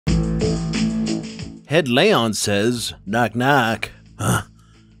Head Leon says, "Knock knock." Huh?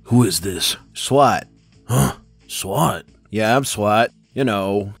 Who is this? SWAT. Huh? SWAT? Yeah, I'm SWAT. You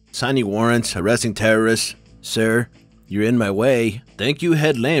know, signing warrants, arresting terrorists. Sir, you're in my way. Thank you,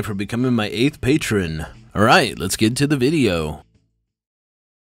 Head Leon, for becoming my 8th patron. Alright, let's get into the video.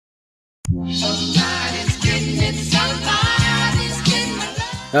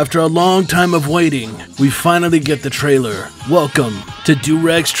 After a long time of waiting, we finally get the trailer. Welcome to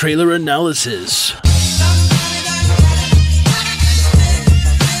Durex Trailer Analysis.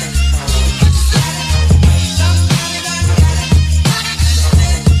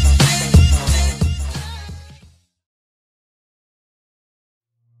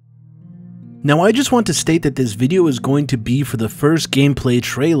 Now I just want to state that this video is going to be for the first gameplay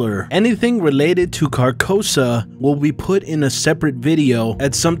trailer. Anything related to CoCoSa will be put in a separate video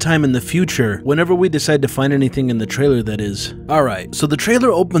at some time in the future, whenever we decide to find anything in the trailer, that is. Alright, so the trailer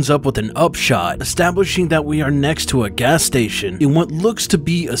opens up with an upshot, establishing that we are next to a gas station in what looks to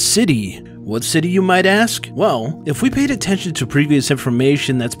be a city. What city, you might ask? Well, if we paid attention to previous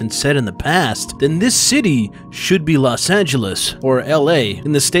information that's been said in the past, then this city should be Los Angeles, or LA,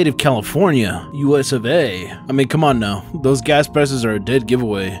 in the state of California, US of A. I mean, come on now, those gas prices are a dead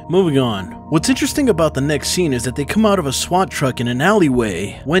giveaway. Moving on. What's interesting about the next scene is that they come out of a SWAT truck in an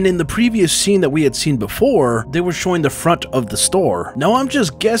alleyway, when in the previous scene that we had seen before, they were showing the front of the store. Now I'm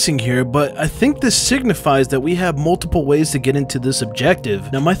just guessing here, but I think this signifies that we have multiple ways to get into this objective.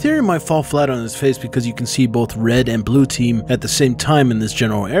 Now my theory might fall flat on its face because you can see both red and blue team at the same time in this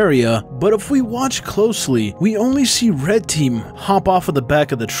general area, but if we watch closely, we only see red team hop off of the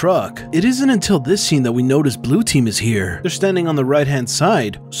back of the truck. It isn't until this scene that we notice blue team is here. They're standing on the right hand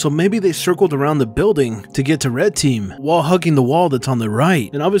side, so maybe they circled around the building to get to red team while hugging the wall that's on the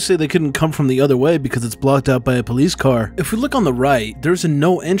right, and obviously they couldn't come from the other way because it's blocked out by a police car. If we look on the right, there's a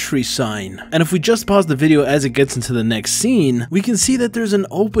no entry sign, and if we just pause the video as it gets into the next scene, we can see that there's an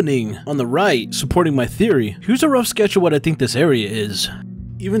opening on the right supporting my theory. Here's a rough sketch of what I think this area is.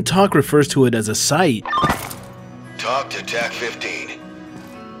 Even Talk refers to it as a site. Talk to TAC 15.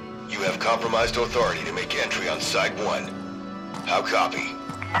 You have compromised authority to make entry on Site 1. How copy?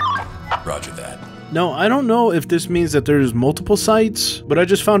 Roger that. Now, I don't know if this means that there's multiple sites, but I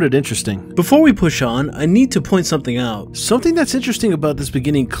just found it interesting. Before we push on, I need to point something out. Something that's interesting about this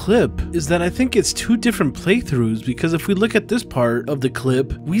beginning clip is that I think it's 2 different playthroughs, because if we look at this part of the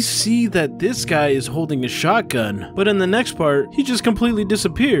clip, we see that this guy is holding a shotgun, but in the next part, he just completely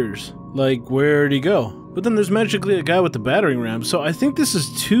disappears. Like, where'd he go? But then there's magically a guy with the battering ram, so I think this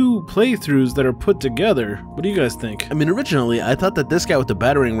is 2 playthroughs that are put together. What do you guys think? I mean, originally, I thought that this guy with the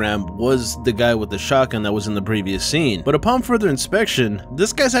battering ram was the guy with the shotgun that was in the previous scene. But upon further inspection,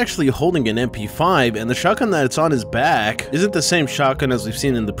 this guy's actually holding an MP5, and the shotgun that's on his back isn't the same shotgun as we've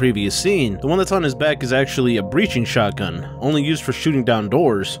seen in the previous scene. The one that's on his back is actually a breaching shotgun, only used for shooting down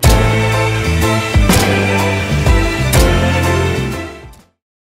doors.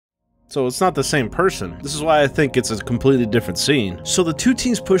 So it's not the same person. This is why I think it's a completely different scene. So the 2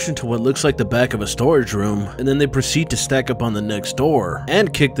 teams push into what looks like the back of a storage room, and then they proceed to stack up on the next door,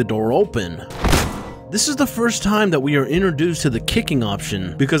 and kick the door open. This is the first time that we are introduced to the kicking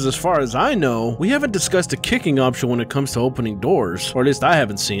option, because as far as I know, we haven't discussed the kicking option when it comes to opening doors, or at least I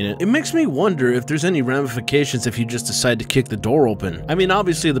haven't seen it. It makes me wonder if there's any ramifications if you just decide to kick the door open. I mean,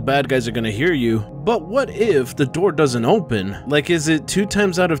 obviously the bad guys are gonna hear you, but what if the door doesn't open? Like, is it 2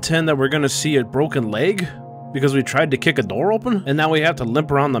 times out of 10 that we're gonna see a broken leg? Because we tried to kick a door open, and now we have to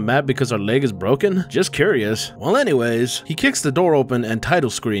limp around the map because our leg is broken? Just curious. Well anyways, he kicks the door open and title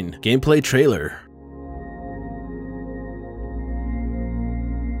screen, gameplay trailer.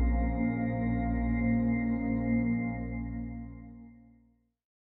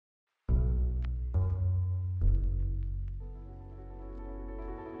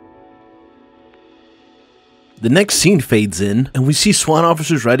 The next scene fades in, and we see SWAT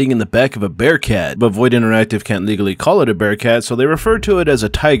officers riding in the back of a Bearcat, but Void Interactive can't legally call it a Bearcat, so they refer to it as a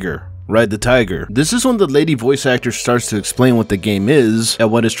Tiger. Ride the Tiger. This is when the lady voice actor starts to explain what the game is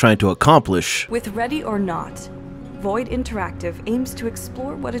and what it's trying to accomplish. With Ready or Not, Void Interactive aims to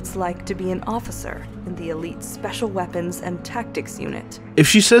explore what it's like to be an officer in the elite Special Weapons and Tactics Unit. If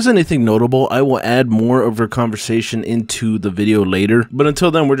she says anything notable, I will add more of her conversation into the video later, but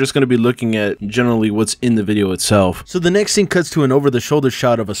until then we're just going to be looking at generally what's in the video itself. So the next scene cuts to an over-the-shoulder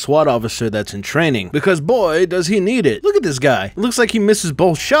shot of a SWAT officer that's in training, because boy does he need it. Look at this guy, it looks like he misses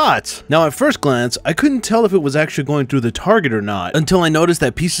both shots. Now at first glance, I couldn't tell if it was actually going through the target or not, until I noticed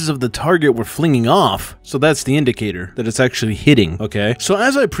that pieces of the target were flinging off, so that's the indicator that it's actually hitting, okay? So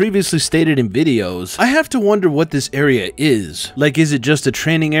as I previously stated in videos, videos, I have to wonder what this area is. Like, is it just a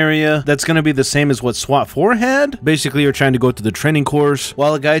training area that's gonna be the same as what SWAT 4 had? Basically, you're trying to go through the training course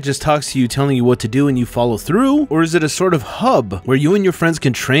while a guy just talks to you telling you what to do and you follow through? Or is it a sort of hub where you and your friends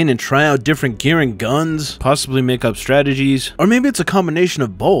can train and try out different gear and guns, possibly make up strategies? Or maybe it's a combination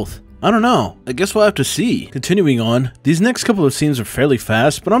of both. I don't know. I guess we'll have to see. Continuing on, these next couple of scenes are fairly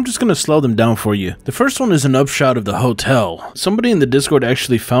fast, but I'm just gonna slow them down for you. The first one is an upshot of the hotel. Somebody in the Discord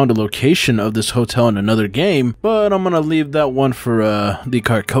actually found a location of this hotel in another game, but I'm gonna leave that one for the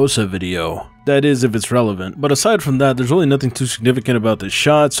CoCoSa video. That is, if it's relevant. But aside from that, there's really nothing too significant about this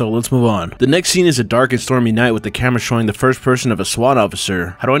shot, so let's move on. The next scene is a dark and stormy night with the camera showing the first person of a SWAT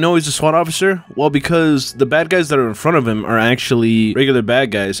officer. How do I know he's a SWAT officer? Well, because the bad guys that are in front of him are actually regular bad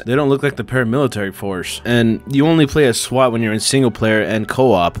guys. They don't look like the paramilitary force. And you only play as SWAT when you're in single player and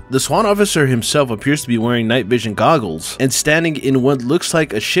co-op. The SWAT officer himself appears to be wearing night vision goggles and standing in what looks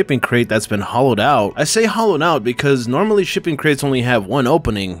like a shipping crate that's been hollowed out. I say hollowed out because normally shipping crates only have one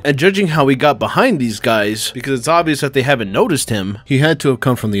opening, and judging how we got behind these guys, because it's obvious that they haven't noticed him, he had to have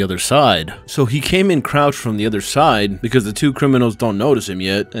come from the other side. So he came in crouched from the other side because the two criminals don't notice him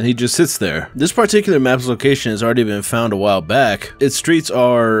yet, and he just sits there. This particular map's location has already been found a while back. Its streets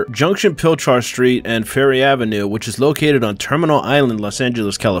are Junction Pilchar Street and Ferry Avenue, which is located on Terminal Island, Los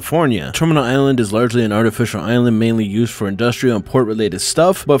Angeles, California. Terminal Island is largely an artificial island mainly used for industrial and port related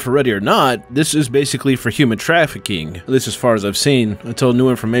stuff, but for Ready or Not, this is basically for human trafficking, at least as far as I've seen, until new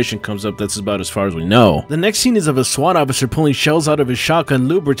information comes up that's about as far as we know. The next scene is of a SWAT officer pulling shells out of his shotgun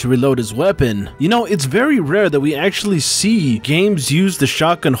luber to reload his weapon. You know, it's very rare that we actually see games use the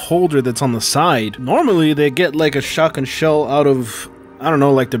shotgun holder that's on the side. Normally, they get like a shotgun shell out of, I don't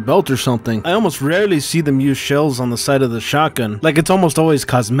know, like the belt or something. I almost rarely see them use shells on the side of the shotgun. Like, it's almost always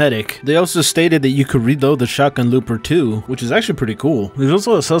cosmetic. They also stated that you could reload the shotgun looper too, which is actually pretty cool. There's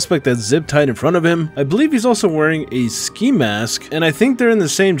also a suspect that's zip tied in front of him. I believe he's also wearing a ski mask, and I think they're in the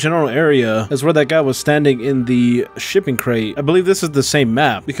same general area as where that guy was standing in the shipping crate. I believe this is the same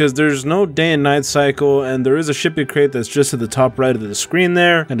map because there's no day and night cycle, and there is a shipping crate that's just at the top right of the screen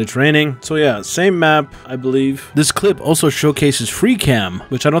there, and it's raining. So yeah, same map, I believe. This clip also showcases free cam,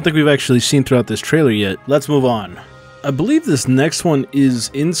 which I don't think we've actually seen throughout this trailer yet. Let's move on. I believe this next one is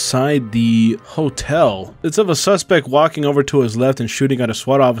inside the hotel. It's of a suspect walking over to his left and shooting at a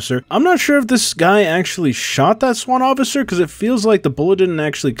SWAT officer. I'm not sure if this guy actually shot that SWAT officer because it feels like the bullet didn't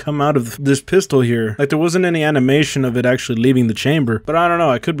actually come out of this pistol here. Like there wasn't any animation of it actually leaving the chamber. But I don't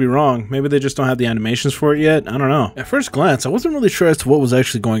know, I could be wrong. Maybe they just don't have the animations for it yet. I don't know. At first glance, I wasn't really sure as to what was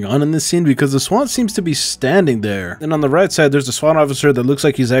actually going on in this scene because the SWAT seems to be standing there. And on the right side, there's a SWAT officer that looks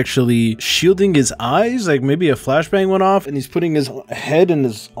like he's actually shielding his eyes, like maybe a flashbang went off and he's putting his head in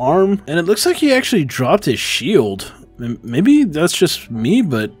his arm, and it looks like he actually dropped his shield. Maybe that's just me,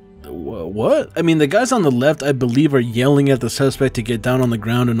 but what? I mean, the guys on the left, I believe, are yelling at the suspect to get down on the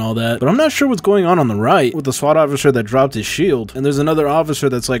ground and all that, but I'm not sure what's going on the right with the SWAT officer that dropped his shield, and there's another officer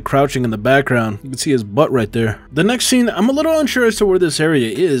that's like crouching in the background. You can see his butt right there. The next scene, I'm a little unsure as to where this area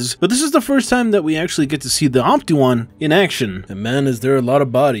is, but this is the first time that we actually get to see the Opti-One in action, and man, is there a lot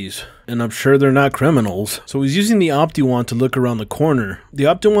of bodies. And I'm sure they're not criminals. So he's using the Opti-One to look around the corner. The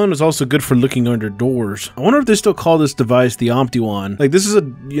Opti-One is also good for looking under doors. I wonder if they still call this device the Opti-One. Like, this is a,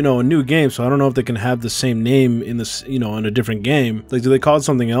 you know, a new game, so I don't know if they can have the same name in this, you know, in a different game. Like, do they call it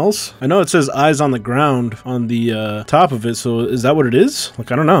something else? I know it says eyes on the ground on the top of it, so is that what it is?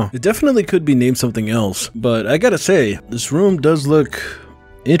 Like, I don't know. It definitely could be named something else. But I gotta say, this room does look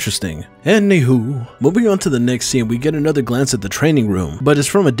interesting. Anywho, moving on to the next scene, we get another glance at the training room, but it's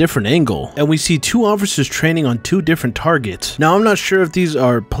from a different angle, and we see two officers training on two different targets. Now, I'm not sure if these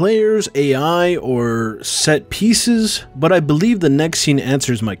are players, AI, or set pieces, but I believe the next scene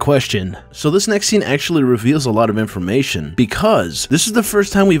answers my question. So this next scene actually reveals a lot of information, because this is the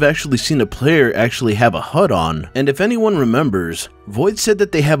first time we've actually seen a player actually have a HUD on, and if anyone remembers, Void said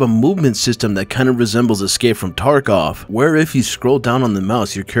that they have a movement system that kind of resembles Escape from Tarkov, where if you scroll down on the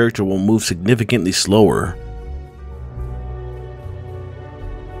mouse, your character will move significantly slower.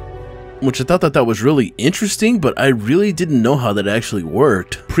 Which I thought that was really interesting, but I really didn't know how that actually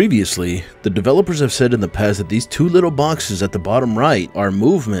worked. Previously, the developers have said in the past that these two little boxes at the bottom right are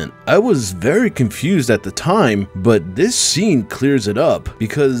movement. I was very confused at the time, but this scene clears it up,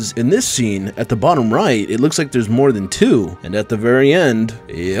 because in this scene, at the bottom right, it looks like there's more than two, and at the very end,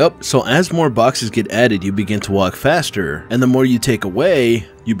 yep. So as more boxes get added, you begin to walk faster, and the more you take away,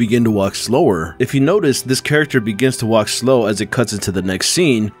 you begin to walk slower. If you notice, this character begins to walk slow as it cuts into the next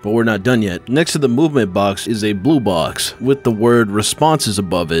scene, but we're not done yet. Next to the movement box is a blue box with the word responses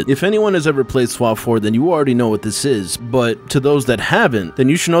above it. If anyone has ever played SWAT 4, then you already know what this is, but to those that haven't, then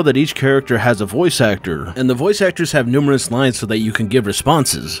you should know that each character has a voice actor, and the voice actors have numerous lines so that you can give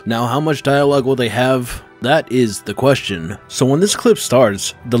responses. Now, how much dialogue will they have? That is the question. So when this clip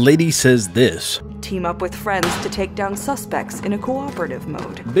starts, the lady says this: Team up with friends to take down suspects in a cooperative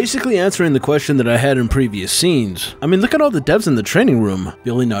mode. Basically answering the question that I had in previous scenes. I mean, look at all the devs in the training room.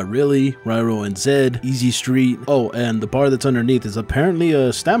 Billy Not Really, Ryro and Zed, Easy Street. Oh, and the bar that's underneath is apparently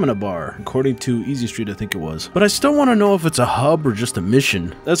a stamina bar, according to Easy Street, I think it was. But I still want to know if it's a hub or just a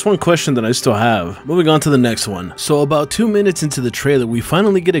mission. That's one question that I still have. Moving on to the next one. So about 2 minutes into the trailer, we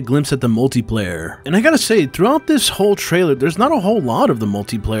finally get a glimpse at the multiplayer. And I gotta say, throughout this whole trailer, there's not a whole lot of the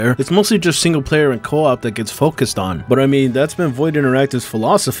multiplayer. It's mostly just single player and co-op that gets focused on. But I mean, that's been Void Interactive's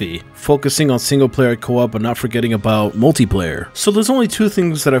philosophy, focusing on single player co-op but not forgetting about multiplayer. So there's only two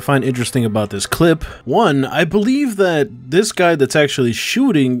things that I find interesting about this clip. One, I believe that this guy that's actually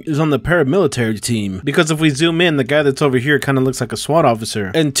shooting is on the paramilitary team, because if we zoom in, the guy that's over here kind of looks like a SWAT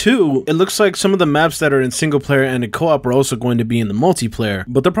officer. And two, it looks like some of the maps that are in single player and in co-op are also going to be in the multiplayer,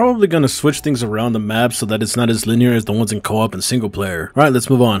 but they're probably going to switch things around the maps so that it's not as linear as the ones in co-op and single player. Alright, let's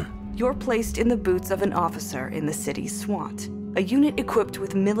move on. You're placed in the boots of an officer in the city's SWAT, a unit equipped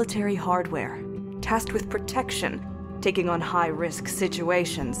with military hardware, tasked with protection, taking on high-risk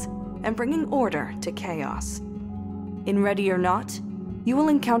situations, and bringing order to chaos. In Ready or Not, you will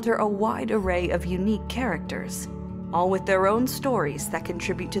encounter a wide array of unique characters, all with their own stories that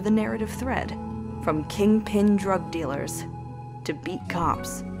contribute to the narrative thread, from kingpin drug dealers, to beat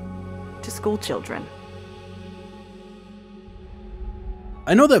cops, to school children.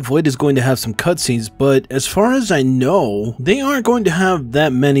 I know that Void is going to have some cutscenes, but as far as I know, they aren't going to have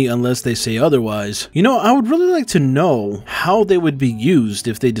that many unless they say otherwise. You know, I would really like to know how they would be used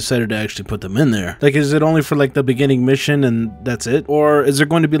if they decided to actually put them in there. Like, is it only for like the beginning mission and that's it? Or is there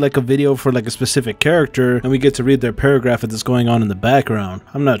going to be like a video for like a specific character and we get to read their paragraph that's going on in the background?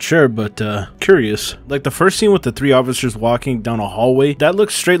 I'm not sure, but curious. Like the first scene with the 3 officers walking down a hallway, that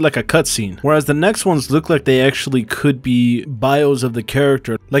looks straight like a cutscene. Whereas the next ones look like they actually could be bios of the character.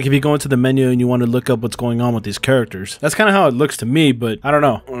 Like if you go into the menu and you want to look up what's going on with these characters. That's kind of how it looks to me, but I don't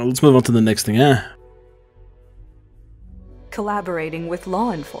know. Let's move on to the next thing. Collaborating with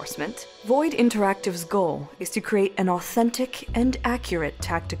law enforcement, Void Interactive's goal is to create an authentic and accurate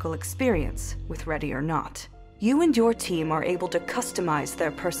tactical experience with Ready or Not. You and your team are able to customize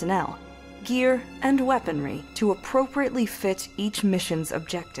their personnel, gear, and weaponry to appropriately fit each mission's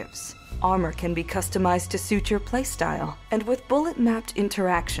objectives. Armor can be customized to suit your playstyle, and with bullet-mapped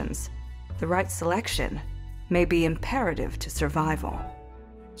interactions, the right selection may be imperative to survival.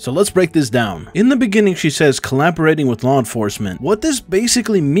 So let's break this down. In the beginning, she says collaborating with law enforcement. What this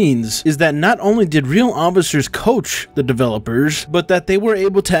basically means is that not only did real officers coach the developers, but that they were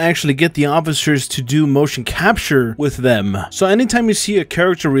able to actually get the officers to do motion capture with them. So anytime you see a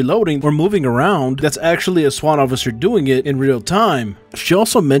character reloading or moving around, that's actually a SWAT officer doing it in real time. She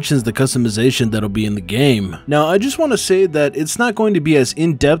also mentions the customization that'll be in the game. Now, I just want to say that it's not going to be as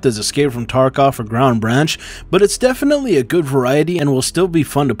in-depth as Escape from Tarkov or Ground Branch, but it's definitely a good variety and will still be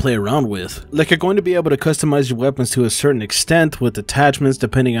fun to play around with. Like, you're going to be able to customize your weapons to a certain extent with attachments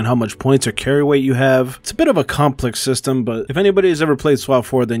depending on how much points or carry weight you have. It's a bit of a complex system, but if anybody has ever played SWAT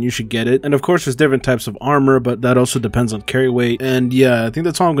 4, then you should get it. And of course, there's different types of armor, but that also depends on carry weight. And yeah, I think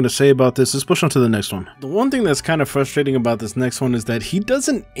that's all I'm going to say about this. Let's push on to the next one. The one thing that's kind of frustrating about this next one is that he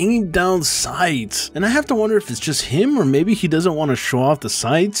doesn't aim down sights. And I have to wonder if it's just him or maybe he doesn't want to show off the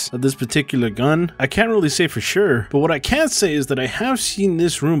sights of this particular gun. I can't really say for sure, but what I can say is that I have seen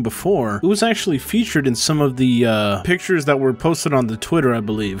this room before. It was actually featured in some of the pictures that were posted on the Twitter, I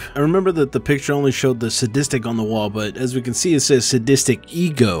believe. I remember that the picture only showed the sadistic on the wall, but as we can see, it says sadistic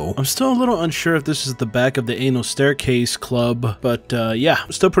ego. I'm still a little unsure if this is the back of the anal staircase club, but yeah,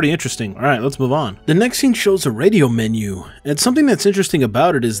 still pretty interesting. All right, let's move on. The next scene shows a radio menu, and something that's interesting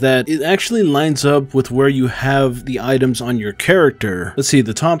about it is that it actually lines up with where you have the items on your character. Let's see,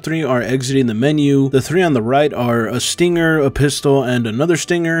 the top 3 are exiting the menu. The 3 on the right are a stinger, a pistol, and another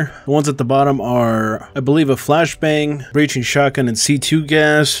stinger. The ones at the bottom are, I believe, a flashbang, breaching shotgun, and C2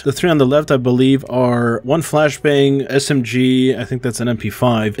 gas. The 3 on the left, I believe, are 1 flashbang, SMG, I think that's an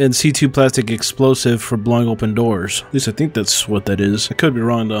MP5, and C2 plastic explosive for blowing open doors. At least I think that's what that is. I could be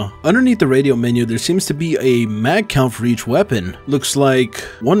wrong though. Underneath the radio menu, there seems to be a mag count for each weapon. Looks like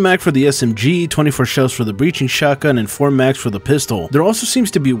 1 mag for the SMG, 24 shells for the breaching shotgun, and 4 mags for the pistol. There also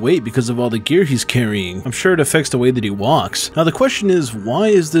seems to be weight because of all the gear he's carrying. I'm sure it affects the way that he walks. Now the question is, why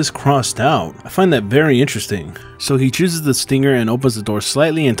is this crossed out? I find that very interesting. So he chooses the stinger and opens the door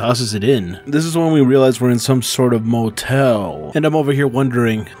slightly and tosses it in. This is when we realize we're in some sort of motel. And I'm over here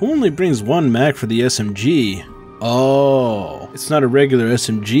wondering, who only brings one mag for the SMG? Oh, it's not a regular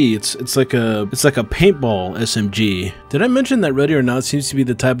SMG. It's like a paintball SMG. Did I mention that Ready or Not seems to be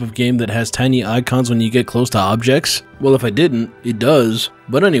the type of game that has tiny icons when you get close to objects? Well, if I didn't, it does.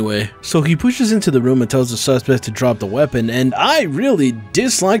 But anyway, so he pushes into the room and tells the suspect to drop the weapon, and I really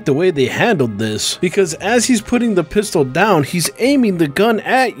dislike the way they handled this, because as he's putting the pistol down, he's aiming the gun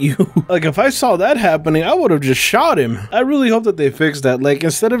at you. Like, if I saw that happening, I would have just shot him. I really hope that they fix that. Like,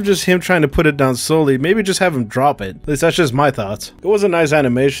 instead of just him trying to put it down slowly, maybe just have him drop it. At least that's just my thoughts. It was a nice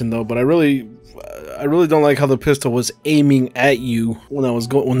animation though, but I really don't like how the pistol was aiming at you when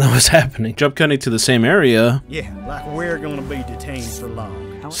that was happening. Jump cutting to the same area. Yeah, like we're gonna be detained for long.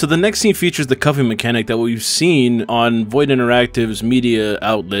 So the next scene features the cuffing mechanic that we've seen on Void Interactive's media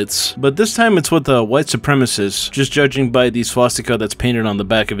outlets, but this time it's with a white supremacist, just judging by the swastika that's painted on the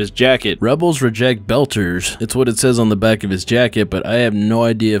back of his jacket. Rebels reject belters. It's what it says on the back of his jacket, but I have no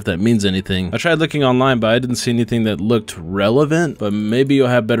idea if that means anything. I tried looking online, but I didn't see anything that looked relevant, but maybe you'll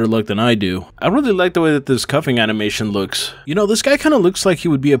have better luck than I do. I really like the way that this cuffing animation looks. You know, this guy kind of looks like he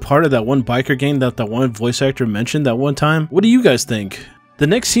would be a part of that one biker gang that one voice actor mentioned that one time. What do you guys think? The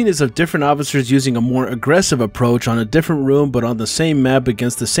next scene is of different officers using a more aggressive approach on a different room but on the same map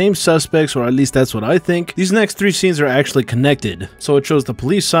against the same suspects, or at least that's what I think. These next three scenes are actually connected. So it shows the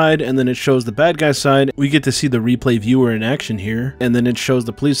police side and then it shows the bad guy side. We get to see the replay viewer in action here, and then it shows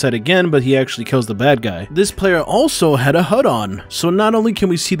the police side again, but he actually kills the bad guy. This player also had a HUD on, so not only can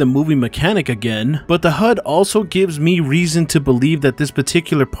we see the movie mechanic again, but the HUD also gives me reason to believe that this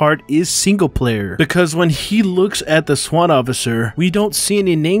particular part is single player, because when he looks at the SWAT officer, we don't see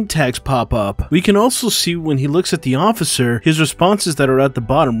any name tags pop up. We can also see when he looks at the officer, his responses that are at the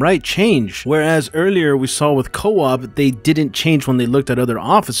bottom right change, whereas earlier we saw with co-op they didn't change when they looked at other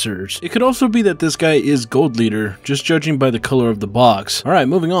officers. It could also be that this guy is gold leader, just judging by the color of the box. Alright,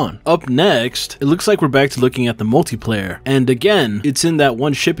 moving on. Up next, it looks like we're back to looking at the multiplayer, and again, it's in that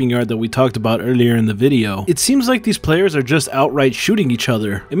one shipping yard that we talked about earlier in the video. It seems like these players are just outright shooting each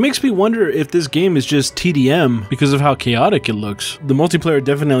other. It makes me wonder if this game is just TDM because of how chaotic it looks. The multiplayer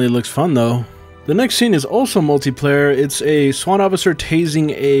definitely looks fun though. The next scene is also multiplayer. It's a SWAT officer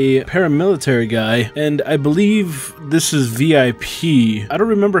tasing a paramilitary guy, and I believe this is VIP. I don't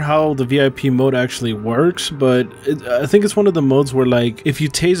remember how the VIP mode actually works, but I think it's one of the modes where, like, if you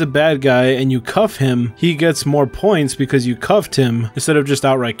tase a bad guy and you cuff him, he gets more points because you cuffed him instead of just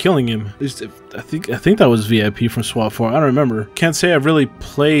outright killing him. At least I think that was VIP from SWAT 4. I don't remember. Can't say I've really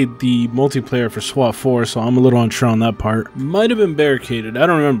played the multiplayer for SWAT 4, so I'm a little unsure on that part. Might have been barricaded. I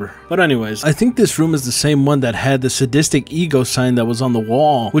don't remember. But anyways, I think this room is the same one that had the sadistic ego sign that was on the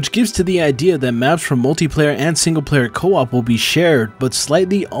wall, which gives to the idea that maps from multiplayer and single player co-op will be shared, but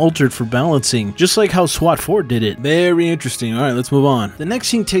slightly altered for balancing, just like how SWAT 4 did it. Very interesting. Alright, let's move on. The next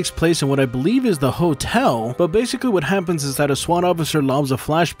scene takes place in what I believe is the hotel, but basically what happens is that a SWAT officer lobs a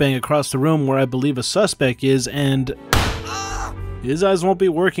flashbang across the room where I believe a suspect is, and his eyes won't be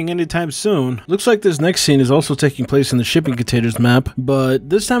working anytime soon. Looks like this next scene is also taking place in the shipping containers map, but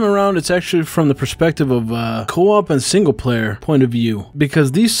this time around it's actually from the perspective of co-op and single player point of view,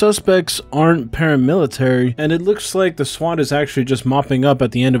 because these suspects aren't paramilitary, and it looks like the SWAT is actually just mopping up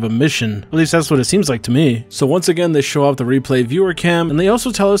at the end of a mission. At least that's what it seems like to me. So once again they show off the replay viewer cam, and they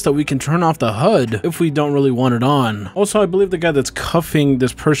also tell us that we can turn off the HUD if we don't really want it on. Also, I believe the guy that's cuffing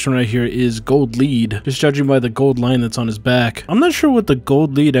this person right here is gold lead, just judging by the gold line that's on his back. I'm not sure what the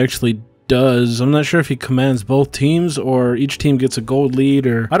gold lead actually does. I'm not sure if he commands both teams or each team gets a gold lead,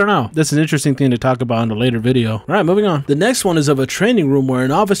 or I don't know. That's an interesting thing to talk about in a later video. Alright, moving on. The next one is of a training room where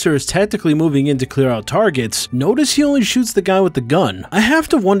an officer is tactically moving in to clear out targets. Notice he only shoots the guy with the gun. I have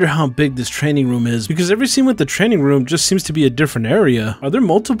to wonder how big this training room is, because every scene with the training room just seems to be a different area. Are there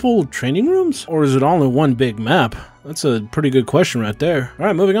multiple training rooms, or is it all in one big map? That's a pretty good question right there.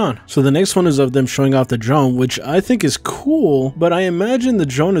 Alright, moving on. So the next one is of them showing off the drone, which I think is cool, but I imagine the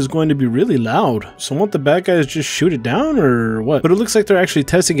drone is going to be really loud. So won't the bad guys just shoot it down, or what? But it looks like they're actually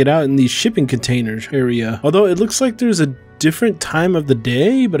testing it out in the shipping containers area. Although it looks like there's a different time of the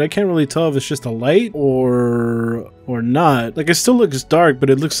day, but I can't really tell if it's just a light or or not. Like, it still looks dark, but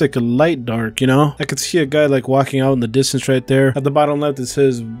it looks like a light dark, you know? I could see a guy like walking out in the distance right there. At the bottom left it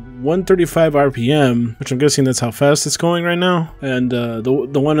says 135 RPM, which I'm guessing that's how fast it's going right now. And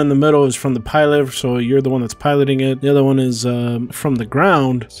the one in the middle is from the pilot, so you're the one that's piloting it. The other one is from the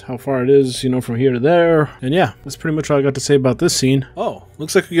ground. That's how far it is, you know, from here to there. And yeah, that's pretty much all I got to say about this scene. Oh,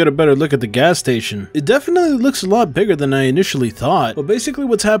 looks like we got a better look at the gas station. It definitely looks a lot bigger than I initially thought. But basically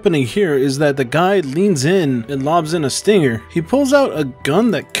what's happening here is that the guy leans in and lobs in a stinger. He pulls out a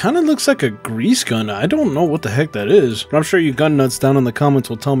gun that kind of looks like a grease gun. I don't know what the heck that is, but I'm sure you gun nuts down in the comments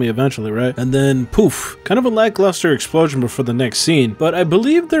will tell me eventually, right? And then poof, kind of a lackluster explosion before the next scene. But I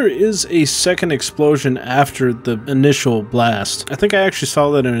believe there is a second explosion after the initial blast. I think I actually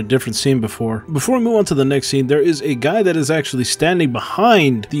saw that in a different scene before. Before we move on to the next scene, there is a guy that is actually standing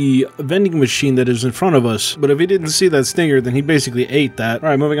behind the vending machine that is in front of us. But if he didn't see that stinger, then he basically ate that. All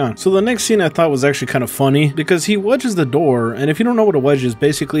right, moving on. So the next scene I thought was actually kind of funny because he wedges the door, and if you don't know what a wedge is,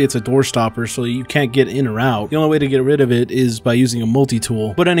 basically it's a door stopper so you can't get in or out. The only way to get rid of it is by using a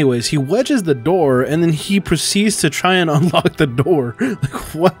multi-tool. But anyways, he wedges the door and then he proceeds to try and unlock the door.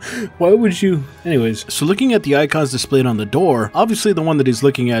 Like, what? Why would you? Anyways, so looking at the icons displayed on the door, obviously the one that he's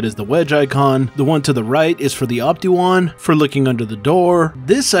looking at is the wedge icon. The one to the right is for the Opti-Wand, for looking under the door.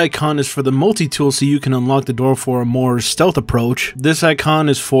 This icon is for the multi-tool so you can unlock the door for a more stealth approach. This icon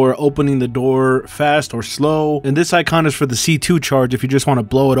is for opening the door fast or slow. And this icon is for the C2 charge if you just want to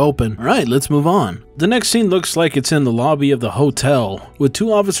blow it open. Alright, let's move on. The next scene looks like it's in the lobby of the hotel, with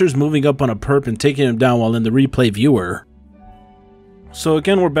two officers moving up on a perp and taking him down while in the replay viewer. So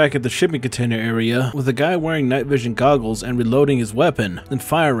again, we're back at the shipping container area with a guy wearing night vision goggles and reloading his weapon and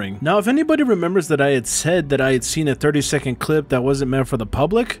firing. Now, if anybody remembers that I had said that I had seen a 30-second clip that wasn't meant for the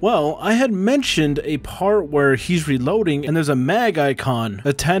public, well, I had mentioned a part where he's reloading and there's a mag icon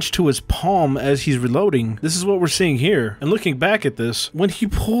attached to his palm as he's reloading. This is what we're seeing here. And looking back at this, when he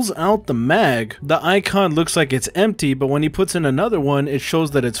pulls out the mag, the icon looks like it's empty, but when he puts in another one, it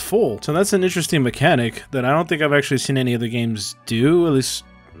shows that it's full. So that's an interesting mechanic that I don't think I've actually seen any other games do. At least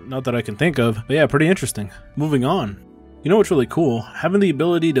not that I can think of. But yeah, pretty interesting. Moving on. You know what's really cool? Having the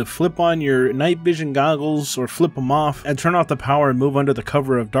ability to flip on your night vision goggles or flip them off and turn off the power and move under the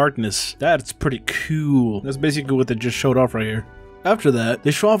cover of darkness. That's pretty cool. That's basically what they just showed off right here. After that,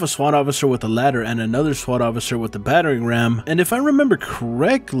 they show off a SWAT officer with a ladder and another SWAT officer with the battering ram, and if I remember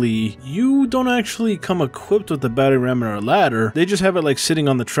correctly, you don't actually come equipped with the battering ram or a ladder. They just have it like sitting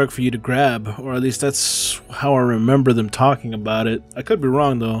on the truck for you to grab, or at least that's how I remember them talking about it. I could be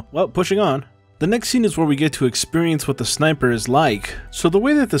wrong though. Well, pushing on. The next scene is where we get to experience what the sniper is like. So the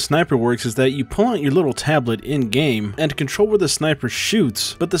way that the sniper works is that you pull out your little tablet in-game and control where the sniper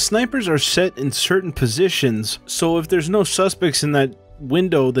shoots, but the snipers are set in certain positions, so if there's no suspects in that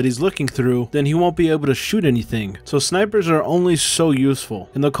window that he's looking through, then he won't be able to shoot anything. So snipers are only so useful,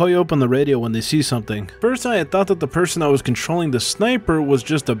 and they'll call you up on the radio when they see something. First, I had thought that the person that was controlling the sniper was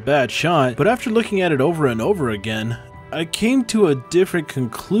just a bad shot, but after looking at it over and over again, I came to a different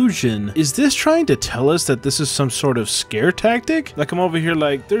conclusion. Is this trying to tell us that this is some sort of scare tactic? Like, I'm over here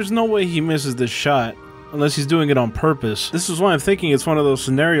like, there's no way he misses this shot unless he's doing it on purpose. This is why I'm thinking it's one of those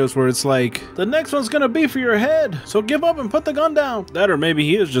scenarios where it's like, the next one's gonna be for your head, so give up and put the gun down. That, or maybe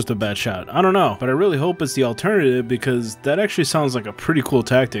he is just a bad shot. I don't know, but I really hope it's the alternative because that actually sounds like a pretty cool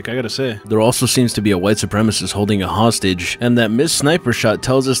tactic, I gotta say. There also seems to be a white supremacist holding a hostage, and that missed sniper shot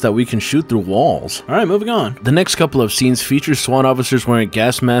tells us that we can shoot through walls. Alright, moving on. The next couple of scenes feature SWAT officers wearing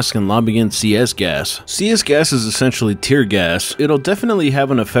gas masks and lobbing in CS gas. CS gas is essentially tear gas. It'll definitely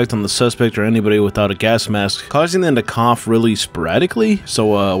have an effect on the suspect or anybody without a gas mask, causing them to cough really sporadically,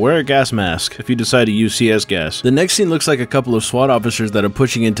 so wear a gas mask if you decide to use CS gas. The next scene looks like a couple of SWAT officers that are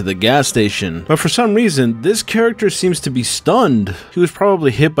pushing into the gas station, but for some reason, this character seems to be stunned. He was probably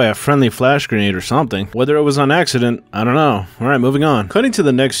hit by a friendly flash grenade or something. Whether it was on accident, I don't know. Alright, moving on. Cutting to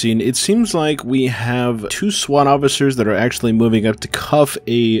the next scene, it seems like we have two SWAT officers that are actually moving up to cuff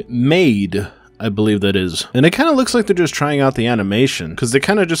a maid, I believe that is. And it kind of looks like they're just trying out the animation, because they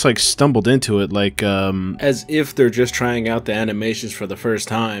kind of just like stumbled into it, like as if they're just trying out the animations for the first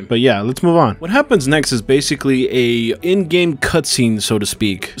time. But yeah, let's move on. What happens next is basically a in-game cutscene, so to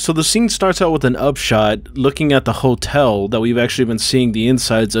speak. So the scene starts out with an upshot looking at the hotel that we've actually been seeing the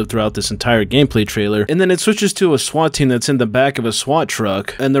insides of throughout this entire gameplay trailer, and then it switches to a SWAT team that's in the back of a SWAT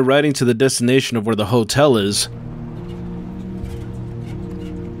truck, and they're riding to the destination of where the hotel is.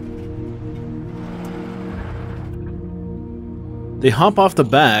 They hop off the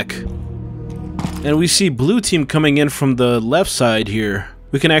back, and we see blue team coming in from the left side here.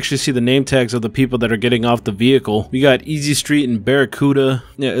 We can actually see the name tags of the people that are getting off the vehicle. We got Easy Street and Barracuda.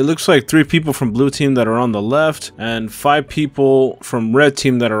 Yeah, it looks like 3 people from blue team that are on the left and 5 people from red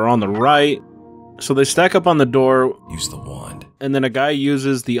team that are on the right. So they stack up on the door. Use the wand. And then a guy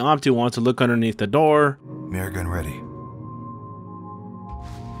uses the Opti wand to look underneath the door. Mirror gun ready.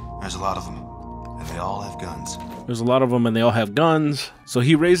 There's a lot of them, and they all have guns. There's a lot of them and they all have guns. So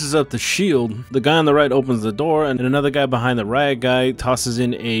he raises up the shield. The guy on the right opens the door, and another guy behind the riot guy tosses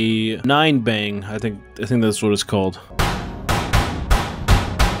in a 9-bang. I think that's what it's called.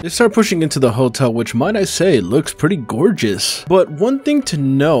 They start pushing into the hotel, which, might I say, looks pretty gorgeous. But one thing to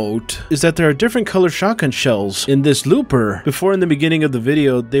note is that there are different colored shotgun shells in this looper. Before, in the beginning of the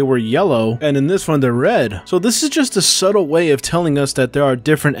video, they were yellow, and in this one they're red. So this is just a subtle way of telling us that there are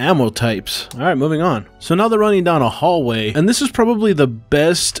different ammo types. Alright, moving on. So now they're running down a hallway, and this is probably the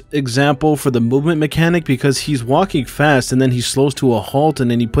best example for the movement mechanic, because he's walking fast and then he slows to a halt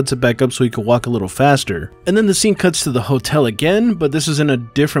and then he puts it back up so he can walk a little faster. And then the scene cuts to the hotel again, but this is in a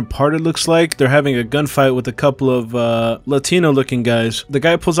different part. It looks like they're having a gunfight with a couple of Latino looking guys. The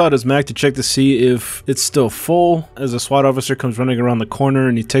guy pulls out his mag to check to see if it's still full as a SWAT officer comes running around the corner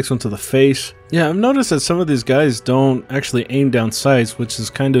and he takes one to the face. Yeah, I've noticed that some of these guys don't actually aim down sights, which is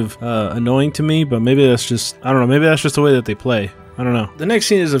kind of annoying to me, but maybe that's just, I don't know, maybe that's just the way that they play. I don't know. The next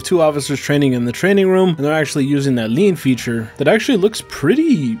scene is of 2 officers training in the training room, and they're actually using that lean feature that actually looks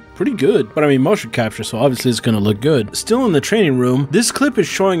pretty good. But I mean, motion capture, so obviously it's gonna look good. Still in the training room, this clip is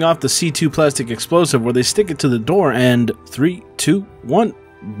showing off the C2 plastic explosive where they stick it to the door and 3, 2, 1,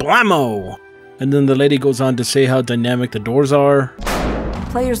 blammo! And then the lady goes on to say how dynamic the doors are.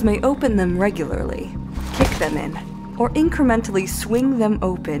 Players may open them regularly, kick them in, or incrementally swing them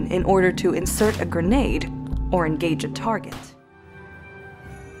open in order to insert a grenade or engage a target.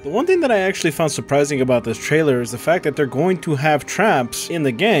 The one thing that I actually found surprising about this trailer is the fact that they're going to have traps in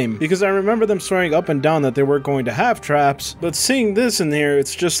the game, because I remember them swearing up and down that they were going to have traps, but seeing this in here,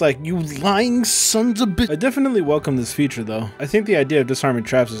 it's just like, you lying sons of bitch. I definitely welcome this feature though. I think the idea of disarming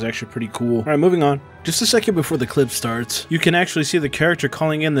traps is actually pretty cool. Alright, moving on. Just a second before the clip starts, you can actually see the character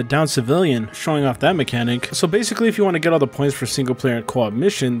calling in the downed civilian, showing off that mechanic. So basically, if you want to get all the points for single player and co-op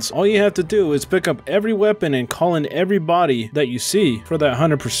missions, all you have to do is pick up every weapon and call in every body that you see for that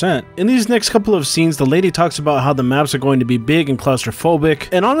 100%. In these next couple of scenes, the lady talks about how the maps are going to be big and claustrophobic,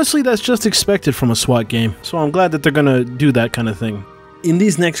 and honestly that's just expected from a SWAT game, so I'm glad that they're gonna do that kind of thing. In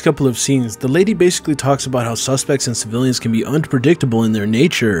these next couple of scenes, the lady basically talks about how suspects and civilians can be unpredictable in their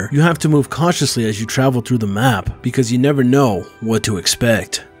nature. You have to move cautiously as you travel through the map, because you never know what to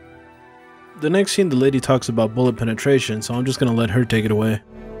expect. The next scene, the lady talks about bullet penetration, so I'm just gonna let her take it away.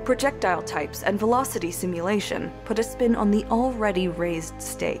 Projectile types and velocity simulation put a spin on the already raised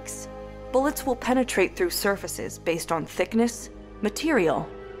stakes. Bullets will penetrate through surfaces based on thickness, material,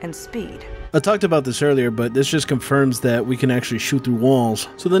 and speed. I talked about this earlier, but this just confirms that we can actually shoot through walls.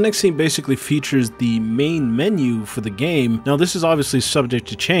 So the next scene basically features the main menu for the game. Now this is obviously subject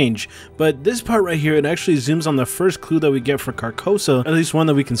to change, but this part right here, it actually zooms on the first clue that we get for CoCoSa, at least one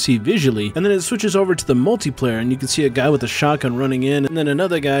that we can see visually, and then it switches over to the multiplayer, and you can see a guy with a shotgun running in, and then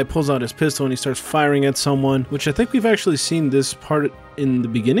another guy pulls out his pistol and he starts firing at someone, which I think we've actually seen this part in the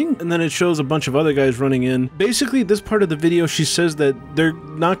beginning, and then it shows a bunch of other guys running in. Basically, this part of the video, she says that they're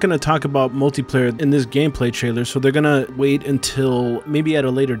not going to talk about multiplayer in this gameplay trailer, so they're gonna wait until maybe at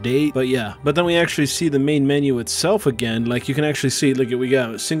a later date. But yeah, but then we actually see the main menu itself again. Like, you can actually see, look, we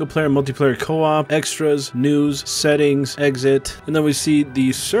got single player, multiplayer, co-op, extras, news, settings, exit, and then we see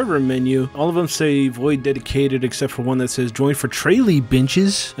the server menu. All of them say void dedicated except for one that says join for Tralee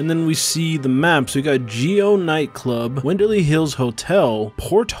benches. And then we see the maps. We got Geo Nightclub, Wenderley Hills Hotel,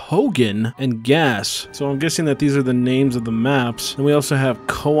 Port Hogan, and Gas. So I'm guessing that these are the names of the maps. And we also have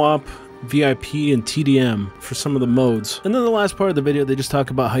co-op, VIP, and TDM for some of the modes. And then the last part of the video, they just talk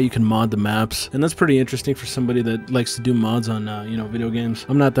about how you can mod the maps, and that's pretty interesting for somebody that likes to do mods on you know, video games.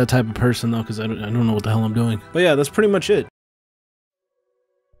 I'm not that type of person though, because I don't know what the hell I'm doing. But yeah, that's pretty much it.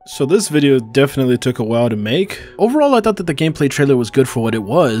 So this video definitely took a while to make. Overall, I thought that the gameplay trailer was good for what it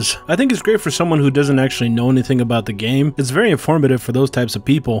was. I think it's great for someone who doesn't actually know anything about the game. It's very informative for those types of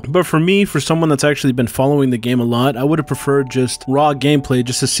people. But for me, for someone that's actually been following the game a lot, I would have preferred just raw gameplay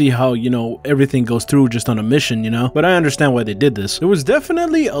just to see how, you know, everything goes through just on a mission, you know? But I understand why they did this. There was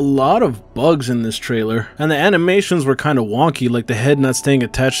definitely a lot of bugs in this trailer, and the animations were kind of wonky, like the head not staying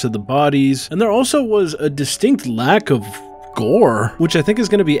attached to the bodies. And there also was a distinct lack of gore, which I think is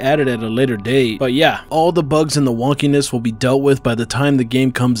going to be added at a later date. But yeah, all the bugs and the wonkiness will be dealt with by the time the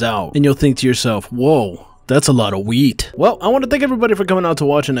game comes out, and you'll think to yourself, whoa, that's a lot of wheat. Well, I want to thank everybody for coming out to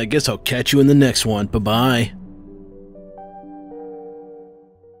watch, and I guess I'll catch you in the next one. Bye-bye.